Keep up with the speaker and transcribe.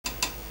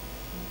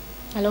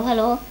ฮัลโหลฮัลโ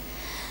หล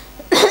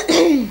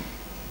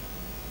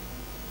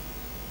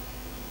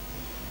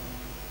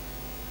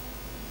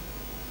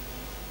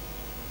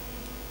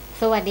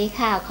สวัสดี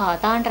ค่ะขอ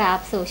ต้อนรับ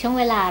สู่ช่วง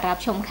เวลารับ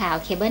ชมข่าว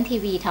เคเบิลที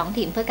วีท้อง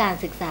ถิ่นเพื่อการ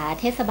ศึกษา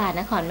เทศบาล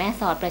นครแม่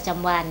สอดประจ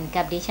ำวัน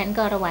กับดิฉันก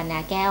รวรรณ นา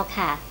แก้ว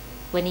ค่ะ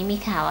วันนี้มี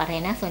ข่าวอะไร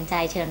น่าสนใจ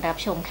เชิญรับ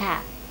ชมค่ะ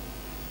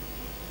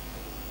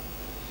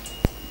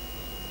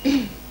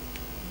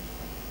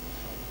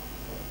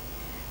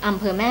อำ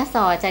เภอแม่ส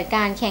อดจัดก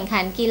ารแข่งขั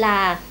นกีฬา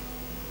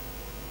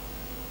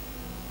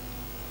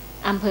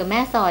อำเภอแม่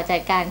สอดจั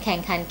ดการแข่ง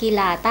ขันกีฬ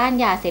าต้าน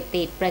ยาเสพ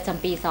ติดประจ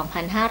ำปี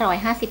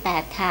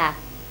 2558 ค่ะ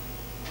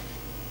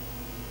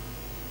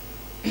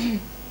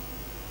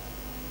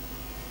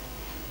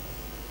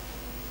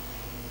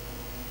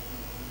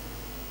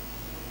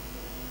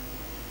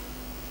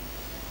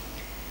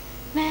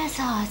แม่ส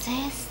อดเจ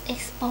สเอ็ก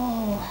ซ์โป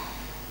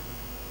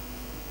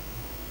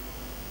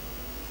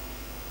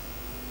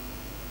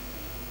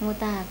มู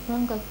ตาร่ว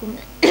มกับกลุ่ม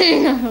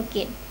ธุร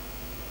กิจ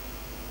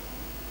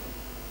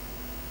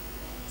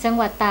จัง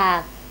หวัดตา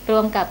กร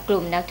วมกับก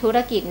ลุ่มนักธุร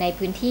กิจใน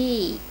พื้นที่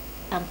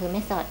อำเภอแ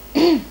ม่สอด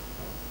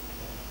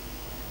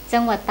จั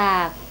งหวัดตา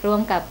กรว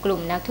มกับกลุ่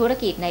มนักธุร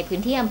กิจในพื้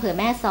นที่อำเภอ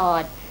แม่สอ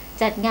ด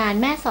จัดงาน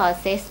แม่สอด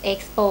เซ็กซ์เอ็ก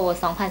ซ์โป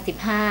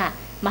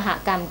 2015 มห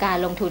กรรมการ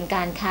ลงทุนก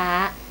ารค้า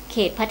เข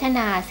ตพัฒน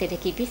าเศรษฐ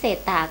กิจพิเศษ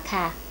ตาก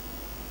ค่ะ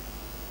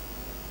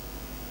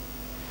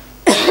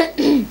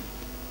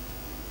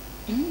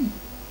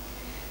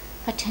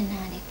พัฒนา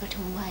เด็กประถ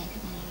มวัย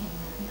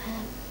ภา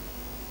พ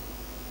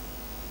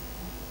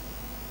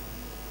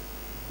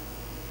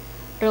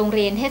โรงเ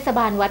รียนเทศบ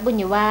าลวัดบุญ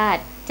ยวาส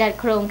จัด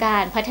โครงกา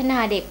รพัฒนา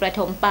เด็กประ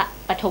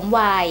ถม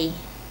วัย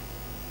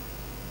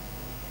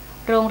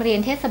โรงเรียน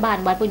เทศบาล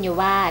วัดบุญย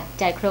วาส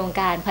จัดโครง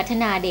การพัฒ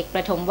นาเด็กป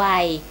ระถมวั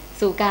ย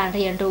สู่การเ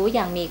รียนรู้อ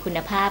ย่างมีคุณ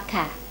ภาพ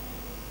ค่ะ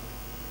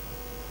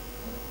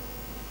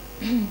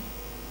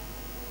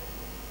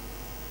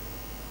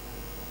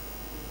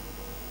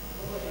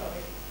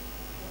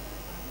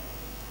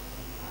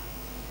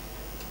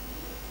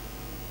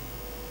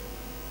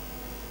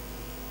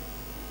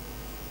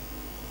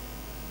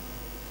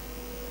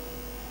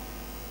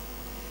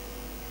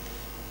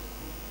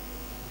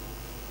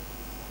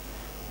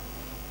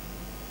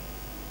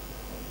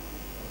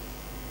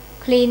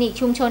คลินิก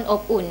ชุมชนอ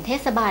บอุ่นเท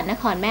ศบาลน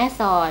ครแม่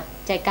สอด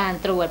จัดการ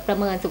ตรวจประ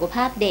เมินสุขภ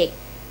าพเด็ก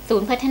ศู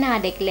นย์พัฒนา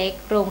เด็กเล็ก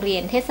โรงเรีย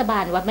นเทศบา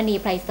ลวัดมณี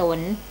ไพรสน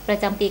ประ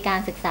จำปีการ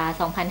ศึกษา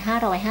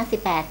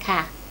 2558 ค่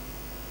ะ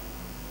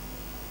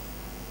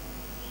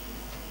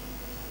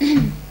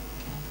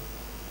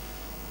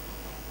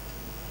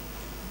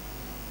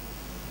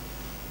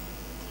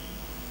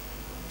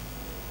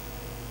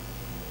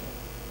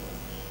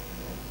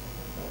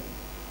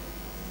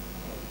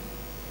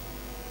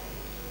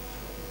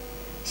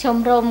ชม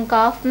รมก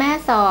อล์ฟแม่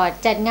สอด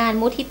จัดงาน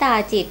มุทิตา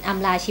จิตอ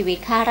ำลาชีวิต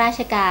ข้ารา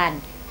ชการ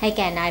ให้แ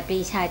ก่นายปรี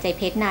ชาใจเ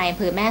พชรนายอำ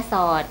เภอแม่ส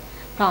อด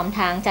พร้อม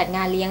ทั้งจัดง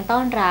านเลี้ยงต้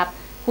อนรับ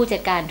ผู้จั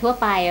ดการทั่ว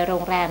ไปโร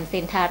งแรมเซ็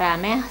นทารา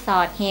แม่สอ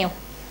ดเฮล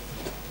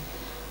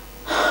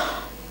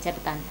จะป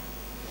ระกัน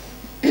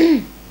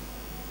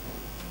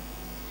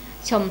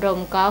ชมร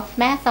มกอล์ฟ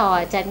แม่สอ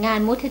ดจัดงาน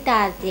มุทิต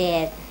าจิ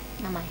ต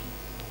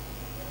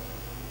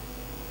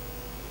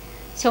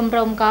ชมร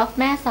มกอล์ฟ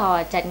แม่สอ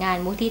ดจัดงาน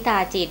มุทิตา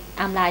จิต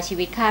อำลาชี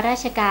วิตข้ารา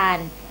ชการ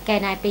แก่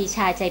นายปรีช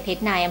าใจเพช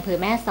รนายอำเภอ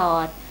แม่สอ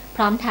ดพ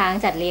ร้อมทั้ง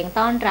จัดเลี้ยง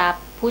ต้อนรับ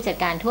ผู้จัด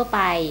การทั่วไป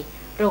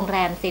โรงแร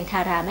มเซ็นท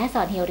าราแม่ส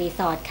อดเฮลรี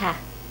สอร์ทค่ะ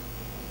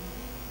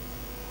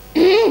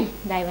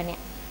ได้วันเนี้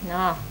ยเน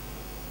าะ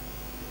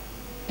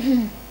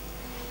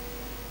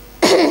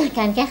ก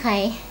ารแก้ไข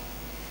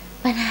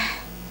ปัญหา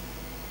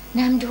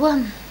น้ำท่วม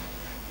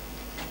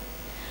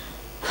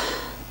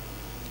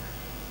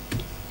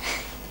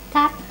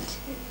ทัด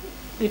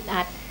อึด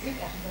อัด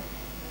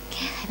แ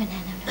ก้ไขปัญหา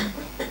น้ำท่วม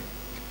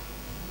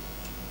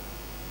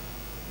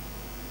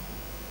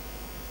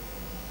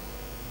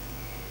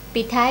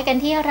ปิดท้ายกัน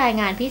ที่ราย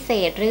งานพิเศ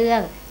ษเรื่อ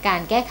งกา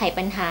รแก้ไข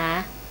ปัญหา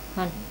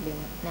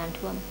น้ำ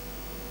ท่วม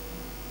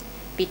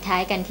ปิดท้า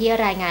ยกันที่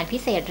รายงานพิ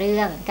เศษเรื่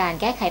องการ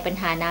แก้ไขปัญ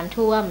หาน้ำ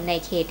ท่วมใน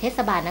เขตเทศ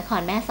บาลนค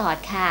รแม่สอด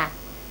ค่ะ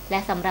และ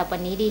สำหรับวั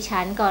นนี้ดิฉั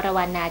นกรว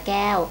รรณ นาแ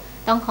ก้ว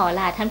ต้องขอ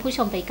ลาท่านผู้ช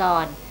มไปก่อ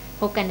น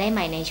พบกันได้ให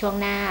ม่ในช่วง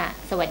หน้า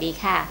สวัสดี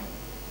ค่ะ